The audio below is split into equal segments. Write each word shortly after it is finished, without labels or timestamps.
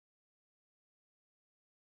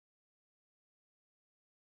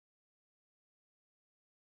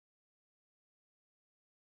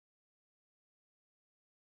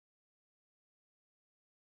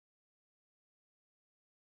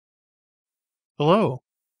Hello.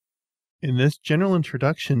 In this general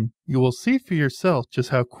introduction, you will see for yourself just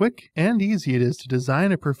how quick and easy it is to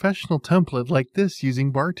design a professional template like this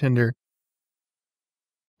using Bartender.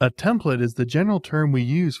 A template is the general term we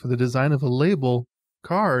use for the design of a label,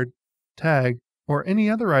 card, tag, or any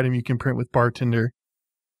other item you can print with Bartender.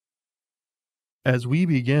 As we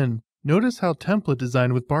begin, notice how template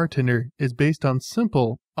design with Bartender is based on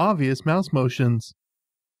simple, obvious mouse motions.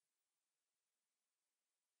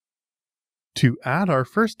 To add our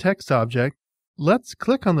first text object, let's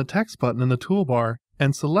click on the text button in the toolbar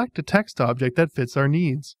and select a text object that fits our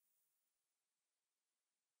needs.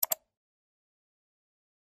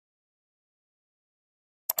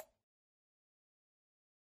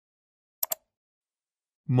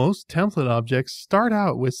 Most template objects start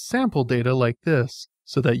out with sample data like this,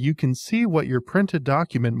 so that you can see what your printed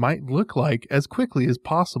document might look like as quickly as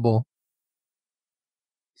possible.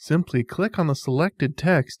 Simply click on the selected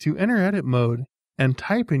text to enter edit mode and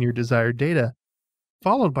type in your desired data,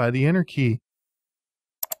 followed by the Enter key.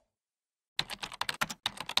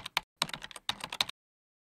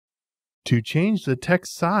 To change the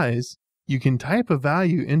text size, you can type a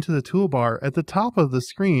value into the toolbar at the top of the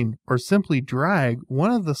screen or simply drag one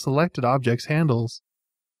of the selected object's handles.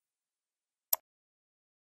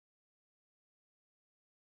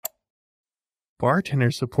 Bartender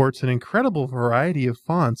supports an incredible variety of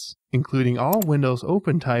fonts, including all Windows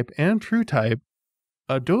OpenType and TrueType,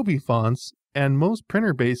 Adobe fonts, and most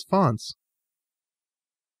printer-based fonts.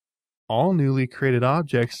 All newly created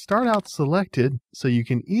objects start out selected so you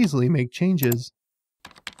can easily make changes.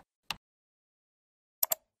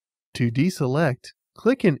 To deselect,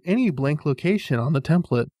 click in any blank location on the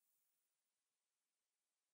template.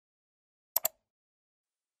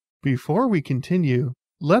 Before we continue,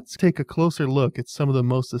 let's take a closer look at some of the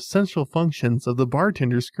most essential functions of the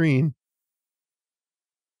Bartender screen.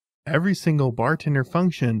 Every single Bartender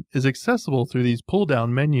function is accessible through these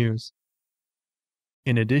pull-down menus.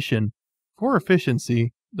 In addition, for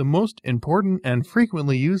efficiency, the most important and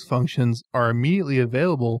frequently used functions are immediately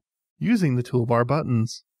available using the toolbar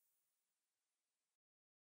buttons.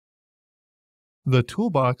 The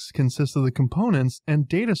toolbox consists of the components and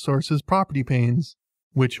data sources property panes,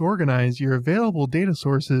 which organize your available data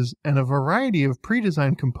sources and a variety of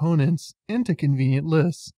pre-designed components into convenient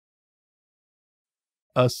lists.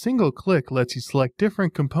 A single click lets you select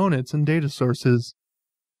different components and data sources.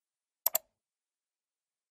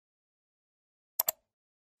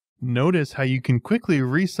 Notice how you can quickly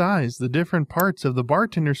resize the different parts of the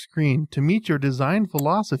Bartender screen to meet your design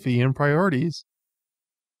philosophy and priorities.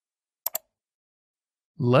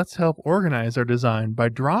 Let's help organize our design by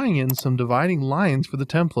drawing in some dividing lines for the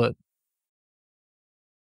template.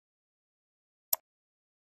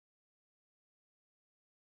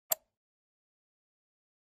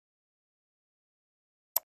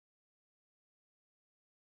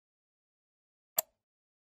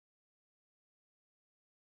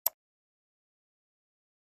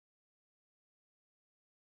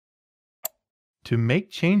 To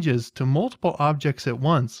make changes to multiple objects at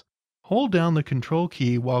once, hold down the Control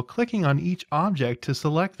key while clicking on each object to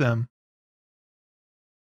select them.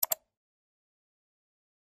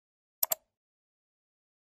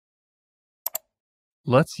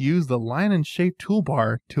 Let's use the Line and Shape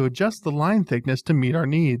toolbar to adjust the line thickness to meet our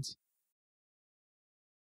needs.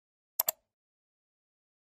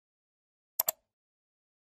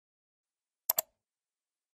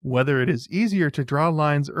 Whether it is easier to draw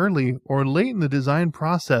lines early or late in the design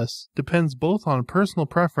process depends both on personal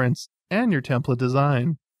preference and your template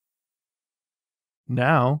design.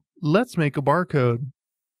 Now, let's make a barcode.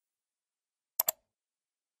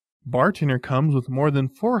 Bartender comes with more than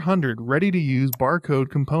 400 ready-to-use barcode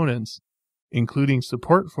components, including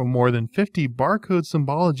support for more than 50 barcode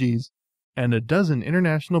symbologies and a dozen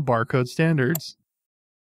international barcode standards.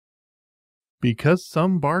 Because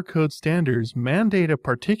some barcode standards mandate a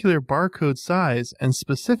particular barcode size and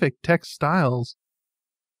specific text styles,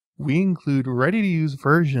 we include ready-to-use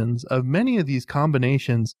versions of many of these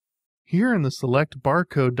combinations here in the Select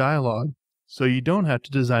Barcode dialog, so you don't have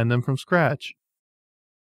to design them from scratch.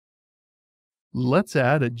 Let's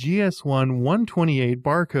add a GS1 128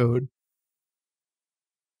 barcode.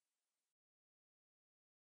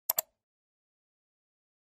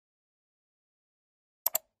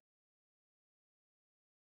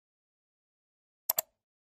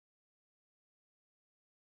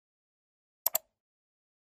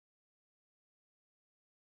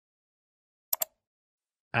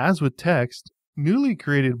 As with text, newly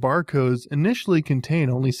created barcodes initially contain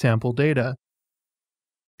only sample data.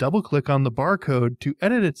 Double-click on the barcode to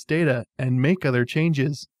edit its data and make other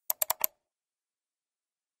changes.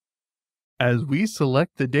 As we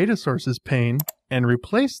select the Data Sources pane and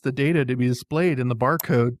replace the data to be displayed in the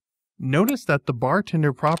barcode, notice that the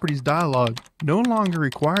Bartender Properties dialog no longer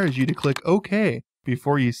requires you to click OK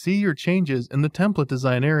before you see your changes in the template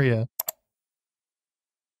design area.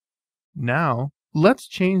 Now, let's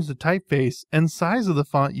change the typeface and size of the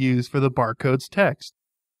font used for the barcode's text.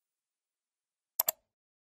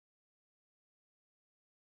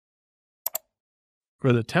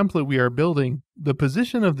 For the template we are building, the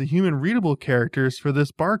position of the human readable characters for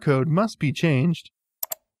this barcode must be changed.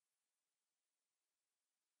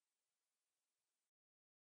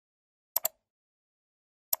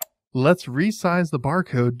 Let's resize the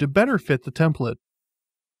barcode to better fit the template.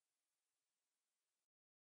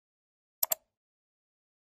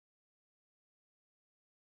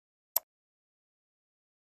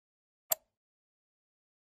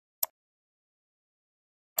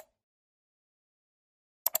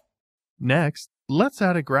 Next, let's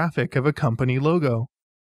add a graphic of a company logo.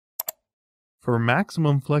 For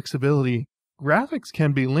maximum flexibility, graphics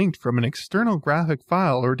can be linked from an external graphic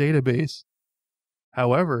file or database.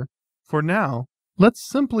 However, for now, let's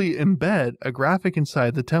simply embed a graphic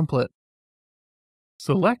inside the template.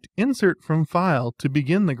 Select Insert from File to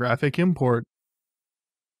begin the graphic import.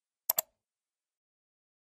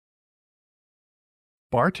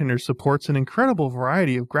 Bartender supports an incredible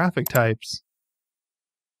variety of graphic types.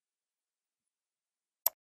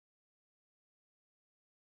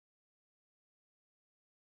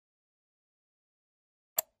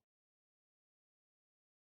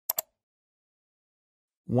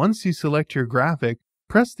 Once you select your graphic,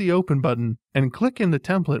 press the Open button and click in the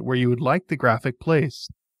template where you would like the graphic placed.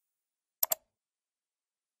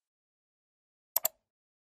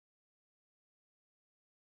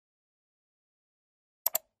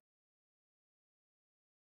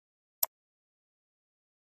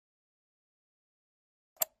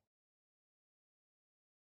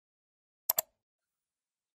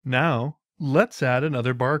 Now, let's add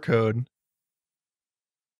another barcode.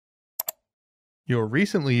 Your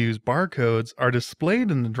recently used barcodes are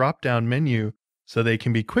displayed in the drop-down menu, so they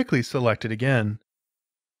can be quickly selected again.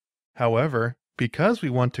 However, because we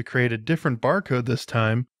want to create a different barcode this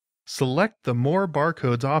time, select the More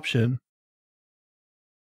Barcodes option.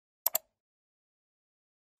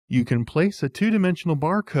 You can place a two-dimensional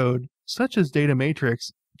barcode, such as data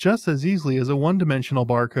matrix, just as easily as a one-dimensional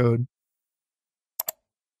barcode.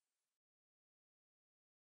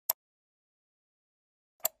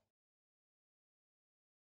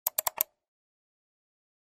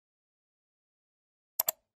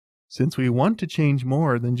 Since we want to change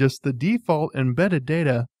more than just the default embedded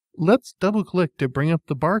data, let's double-click to bring up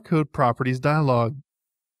the Barcode Properties dialog.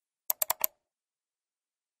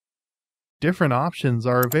 Different options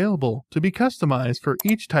are available to be customized for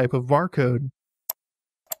each type of barcode.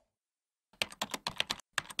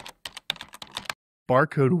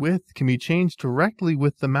 Barcode width can be changed directly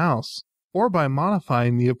with the mouse or by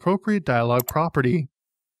modifying the appropriate dialog property.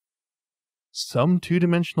 Some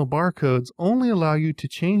two-dimensional barcodes only allow you to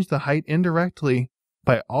change the height indirectly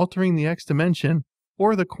by altering the X dimension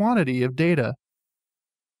or the quantity of data.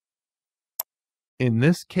 In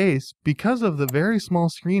this case, because of the very small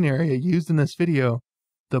screen area used in this video,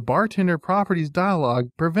 the Bartender Properties dialog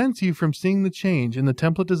prevents you from seeing the change in the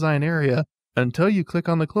template design area until you click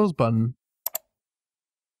on the Close button.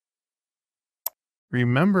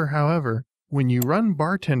 Remember, however, when you run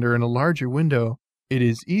Bartender in a larger window, it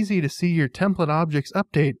is easy to see your template objects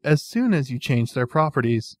update as soon as you change their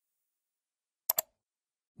properties.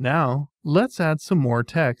 Now, let's add some more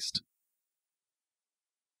text.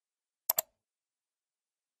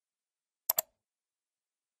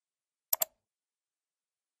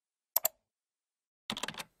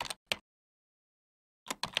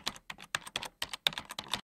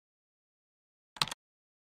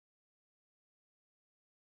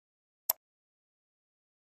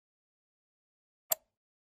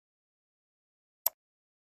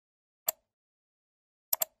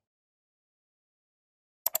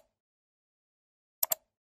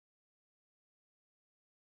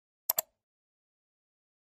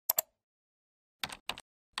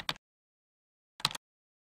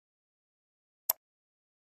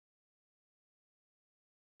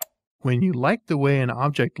 When you like the way an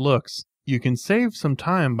object looks, you can save some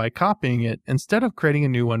time by copying it instead of creating a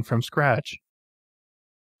new one from scratch.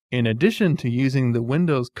 In addition to using the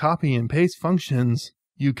Windows copy and paste functions,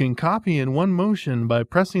 you can copy in one motion by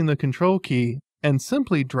pressing the Control key and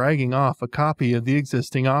simply dragging off a copy of the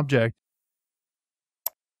existing object.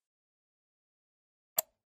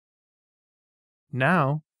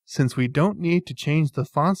 Now, since we don't need to change the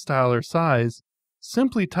font style or size,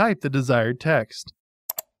 simply type the desired text.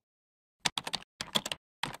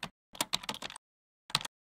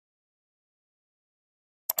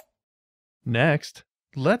 Next,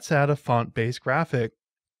 let's add a font-based graphic,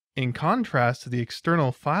 in contrast to the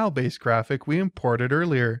external file-based graphic we imported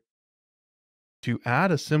earlier. To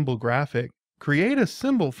add a symbol graphic, create a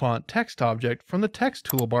symbol font text object from the text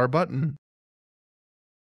toolbar button.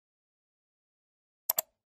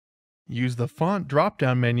 Use the font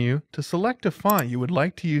drop-down menu to select a font you would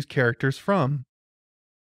like to use characters from.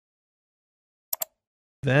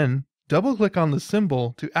 Then, double-click on the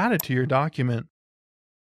symbol to add it to your document.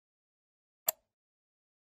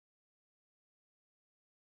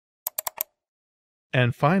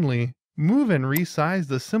 And finally, move and resize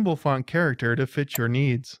the symbol font character to fit your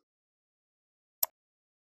needs.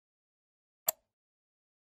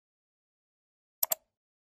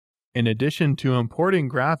 In addition to importing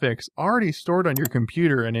graphics already stored on your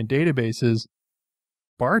computer and in databases,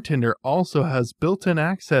 Bartender also has built-in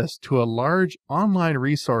access to a large online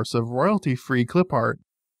resource of royalty-free clip art.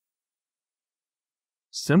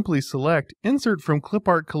 Simply select Insert from Clip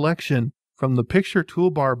Art Collection from the Picture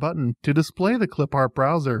Toolbar button to display the clip art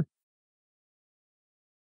browser.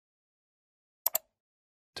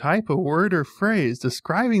 Type a word or phrase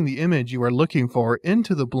describing the image you are looking for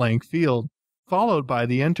into the blank field, followed by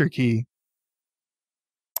the Enter key.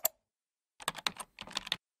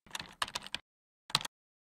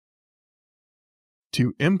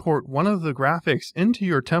 To import one of the graphics into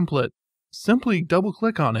your template, simply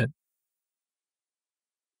double-click on it.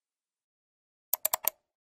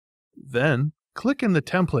 Then, click in the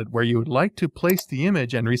template where you would like to place the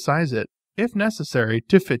image and resize it, if necessary,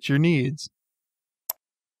 to fit your needs.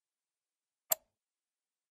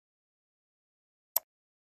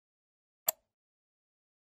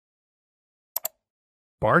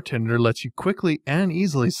 Bartender lets you quickly and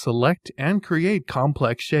easily select and create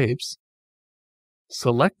complex shapes.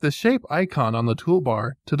 Select the shape icon on the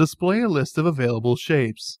toolbar to display a list of available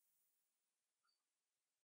shapes.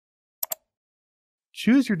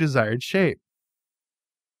 Choose your desired shape.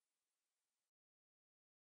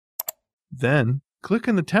 Then, click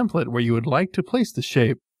in the template where you would like to place the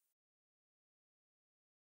shape.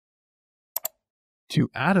 To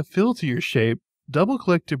add a fill to your shape,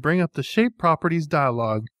 double-click to bring up the Shape Properties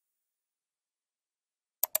dialog.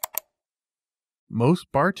 Most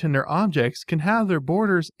Bartender objects can have their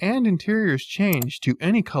borders and interiors changed to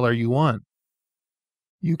any color you want.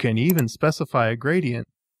 You can even specify a gradient.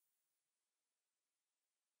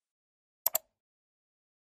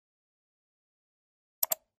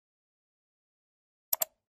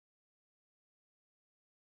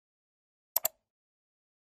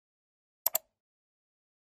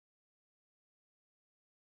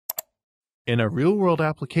 In a real-world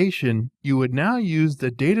application, you would now use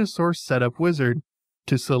the Data Source Setup wizard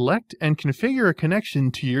to select and configure a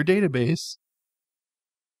connection to your database.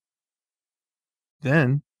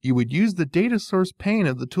 Then, you would use the Data Source pane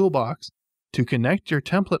of the toolbox to connect your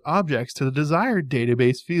template objects to the desired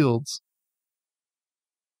database fields.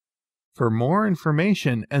 For more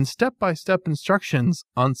information and step-by-step instructions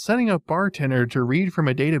on setting up Bartender to read from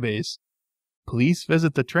a database, please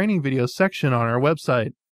visit the training video section on our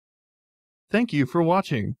website. Thank you for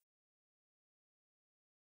watching.